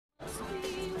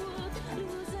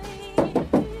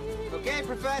Okay,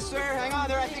 Professor. Hang on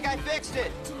there. I think I fixed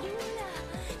it.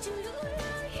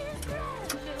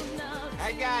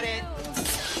 I got it.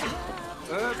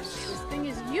 Oops. This thing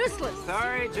is useless.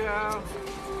 Sorry, Joe.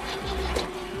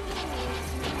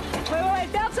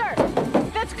 Wait, bouncer!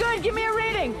 That's good, give me a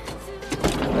reading.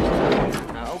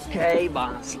 Okay,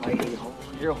 boss lady, hold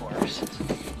your horses.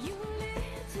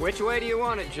 Which way do you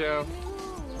want it, Joe?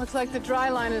 Looks like the dry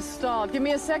line is stalled. Give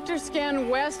me a sector scan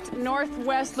west,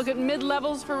 northwest. Look at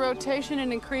mid-levels for rotation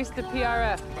and increase the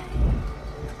PRF.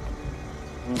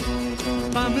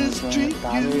 I mistreat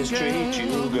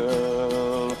you,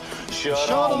 girl. Sure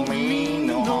don't mean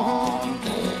no harm.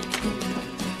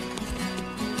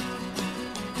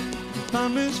 I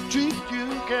mistreat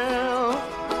you, girl.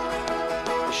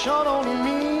 Sure don't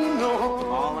mean no harm.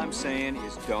 All I'm saying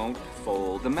is don't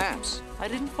fold the maps. I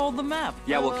didn't fold the map.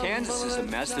 Yeah, well, Kansas is a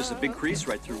mess. There's a big crease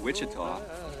right through Wichita.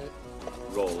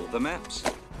 Roll the maps.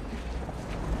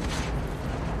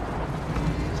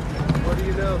 What do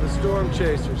you know? The storm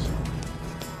chasers.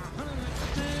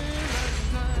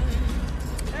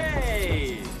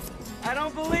 Hey! I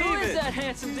don't believe Who it! is that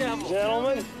handsome devil?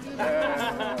 Gentlemen.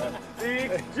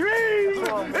 The extreme!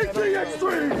 It's the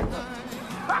extreme!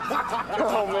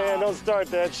 Oh man, don't start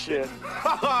that shit.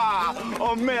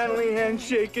 A manly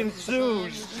handshake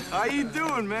ensues. How you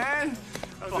doing, man?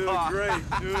 I'm doing great,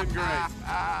 doing great.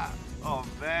 Oh,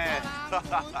 man.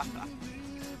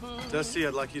 Dusty,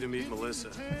 I'd like you to meet Melissa.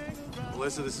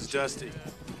 Melissa, this is Dusty.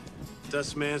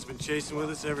 Dust Man's been chasing with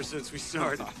us ever since we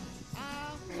started.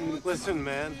 Listen,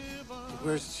 man,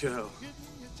 where's Joe?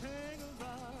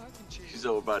 She's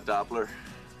over by Doppler.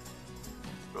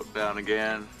 Broke down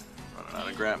again, running out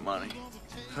of grant money.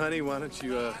 Honey, why don't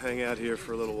you hang out here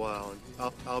for a little while,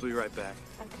 and I'll be right back.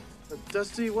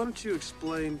 Dusty, why don't you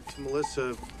explain to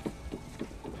Melissa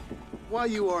why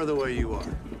you are the way you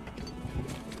are?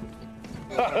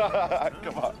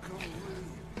 Come on.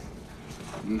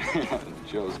 Man,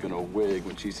 Joe's gonna wig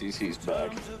when she sees he's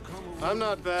back. I'm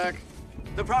not back.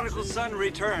 The prodigal son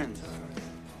returned.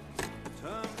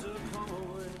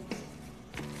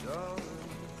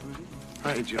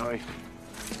 Hi, Joey.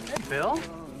 Hey, Bill.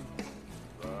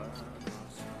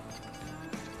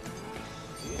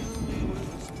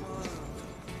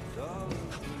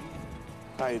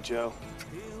 Hi, Joe.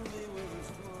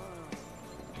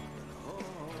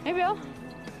 Hey, Bill.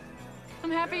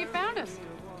 I'm happy you found us.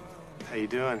 How you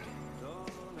doing?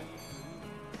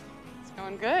 It's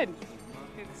going good.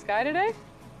 See the sky today?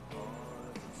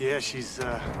 Yeah, she's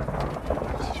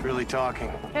really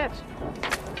talking. Pitch.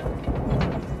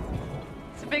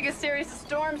 It's the biggest series of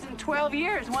storms in 12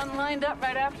 years, one lined up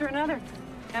right after another.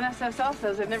 NSSL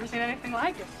says they've never seen anything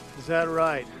like it. Is that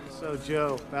right? So,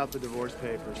 Joe, about the divorce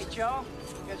papers. Hey, Joe,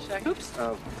 you got a sec? Oops.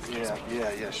 Oh,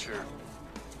 yeah, sure.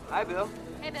 Hi, Bill.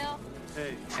 Hey, Bill.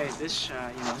 Hey, This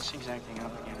thing's acting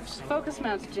up again. Focus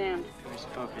mount's jammed. Where's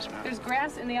the focus mount? There's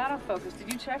grass in the autofocus.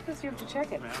 Did you check this? You have to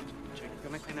check it.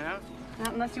 Gonna clean it out?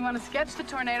 Not unless you want to sketch the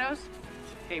tornadoes.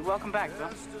 Hey, welcome back, Bill.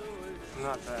 I'm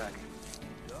not back.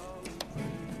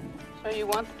 So you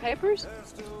want the papers?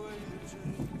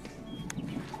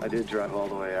 I did drive all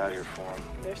the way out here for him.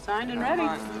 They're signed and ready.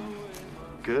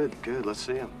 Good. Let's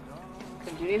see him.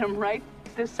 Could you need them right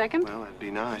this second? Well, that'd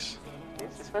be nice.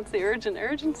 Jesus, what's the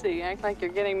urgency? Act like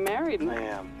you're getting married. I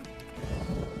am.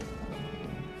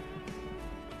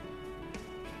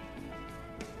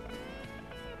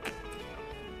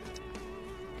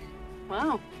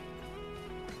 Wow.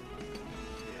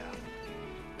 Yeah.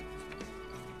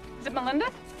 Is it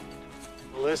Melinda?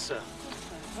 Melissa.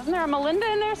 Wasn't there a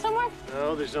Melinda in there somewhere?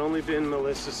 No, there's only been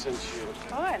Melissa since you.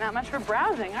 Boy, not much for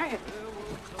browsing, are you?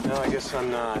 No, I guess I'm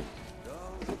not.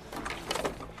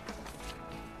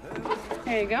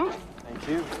 Here you go. Thank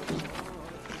you.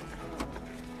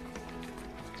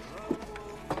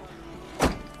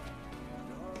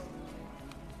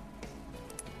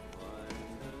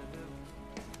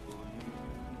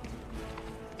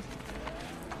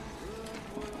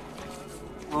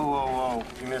 Whoa.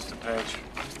 You missed a page.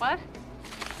 What?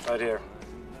 Right here.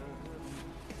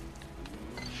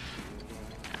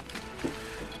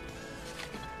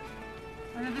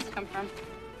 Where did this come from?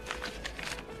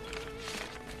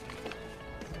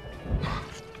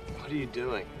 What are you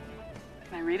doing?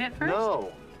 Can I read it first?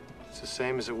 No. It's the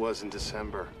same as it was in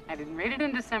December. I didn't read it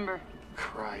in December.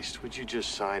 Christ, would you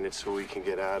just sign it so we can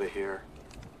get out of here?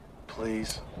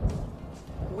 Please?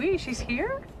 She's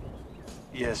here?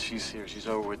 Yes, she's here. She's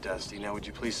over with Dusty. Now, would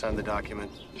you please sign the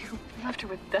document? You left her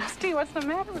with Dusty? What's the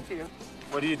matter with you?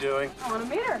 What are you doing? I want to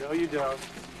meet her. No, you don't.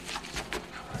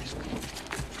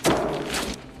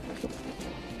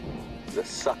 The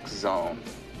suck zone.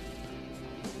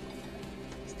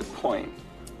 It's the point.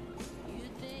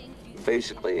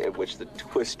 basically at which the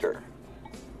twister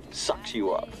sucks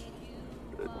you up.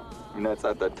 I mean, that's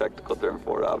not that technical term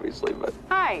for it, obviously, but...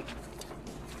 Hi.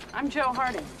 I'm Joe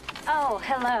Harding. Oh,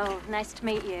 hello. Nice to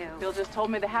meet you. Bill just told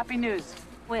me the happy news.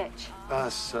 Which?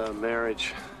 Us,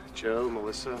 marriage. Joe,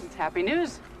 Melissa. It's happy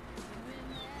news.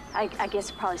 I guess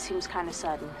it probably seems kind of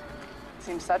sudden.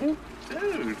 Seems sudden?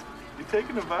 Dude, you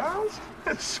taking the vows?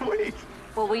 Sweet.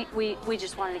 Well, we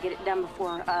just wanted to get it done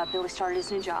before Billy started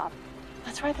his new job.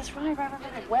 That's right,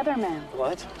 right. Weatherman.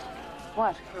 What?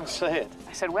 What? Oh, say it.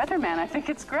 I said weatherman. I think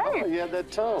it's great. Oh, you had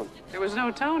that tone. There was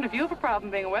no tone. If you have a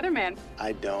problem being a weatherman.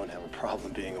 I don't have a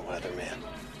problem being a weatherman.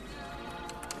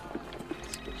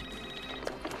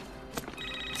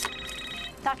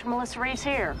 Dr. Melissa Reeves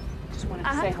here. Just wanted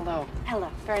to say hello. Hello.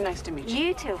 Very nice to meet you.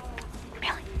 You too.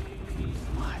 Billy.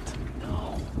 What?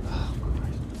 No.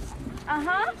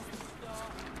 Uh-huh.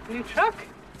 New truck?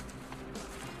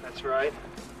 That's right.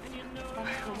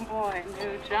 Oh boy,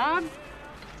 new job,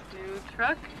 new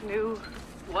truck, new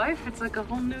wife. It's like a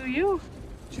whole new you.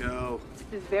 Joe.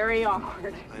 It's very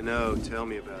awkward. I know. Tell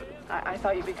me about it. I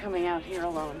thought you'd be coming out here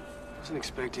alone. I wasn't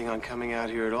expecting on coming out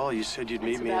here at all. You said you'd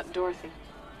meet It's me about Dorothy.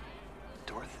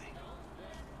 Dorothy?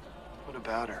 What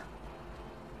about her?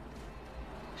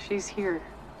 She's here.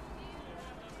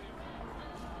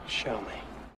 Show me.